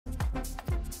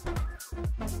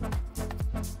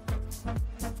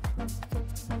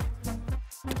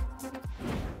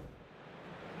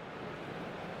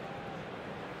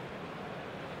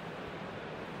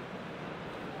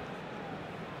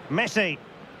Messi.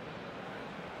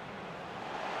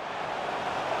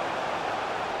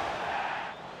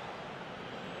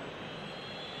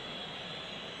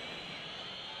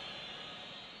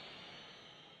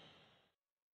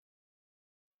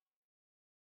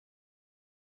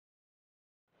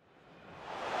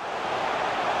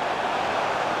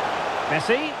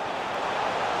 Messi.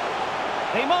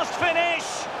 He must finish.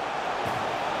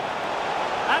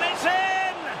 And it's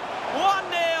in!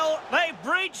 1-0. They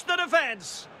breached the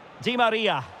defence. Di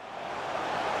Maria.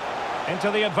 Into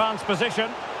the advanced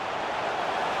position.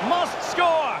 Must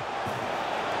score.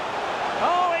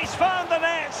 Oh, he's found the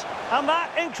net. And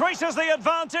that increases the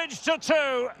advantage to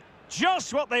 2.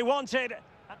 Just what they wanted.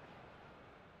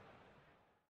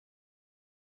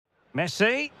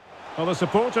 Messi. Well, the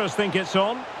supporters think it's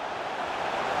on.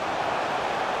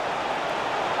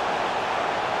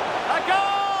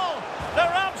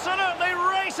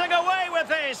 Away with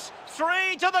this.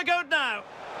 3 to the good now.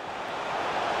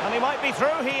 And he might be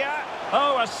through here.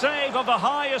 Oh, a save of the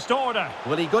highest order.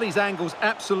 Well, he got his angles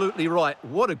absolutely right.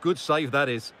 What a good save that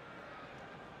is.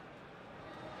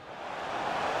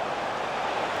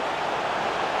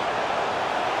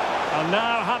 And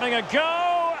now having a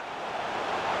go.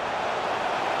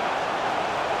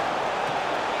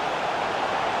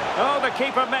 Oh, the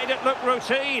keeper made it look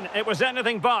routine. It was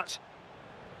anything but.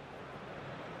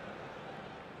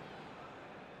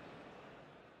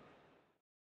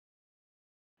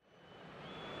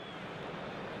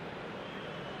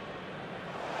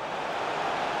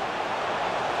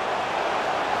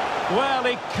 Well,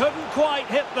 he couldn't quite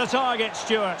hit the target,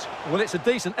 Stuart. Well, it's a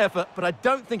decent effort, but I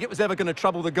don't think it was ever going to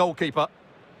trouble the goalkeeper.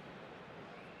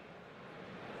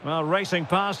 Well, racing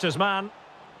past his man.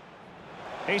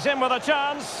 He's in with a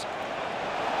chance.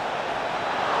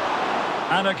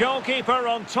 And a goalkeeper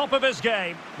on top of his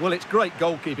game. Well, it's great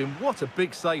goalkeeping. What a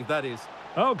big save that is.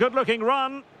 Oh, good-looking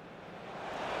run.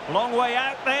 Long way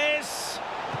out this.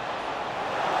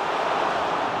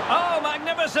 Oh,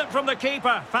 magnificent from the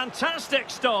keeper. Fantastic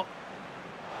stop.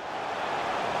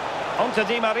 On to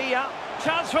Di Maria.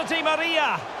 Chance for Di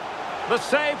Maria. The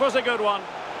save was a good one.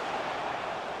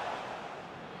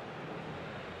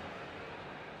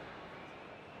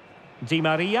 Di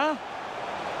Maria.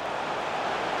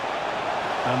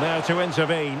 And there to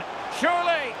intervene.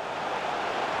 Surely.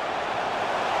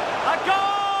 A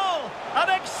goal! An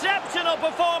exceptional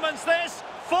performance this.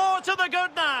 4 to the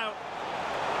good now.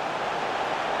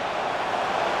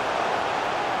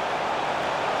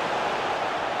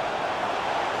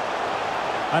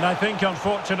 And I think,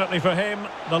 unfortunately for him,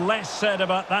 the less said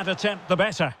about that attempt, the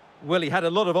better. Well, he had a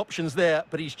lot of options there,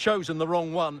 but he's chosen the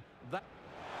wrong one.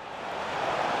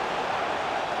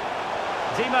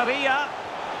 Di Maria.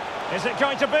 Is it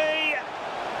going to be?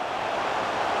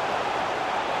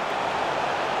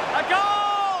 A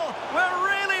goal! We're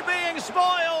really being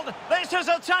spoiled. This is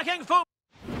attacking football.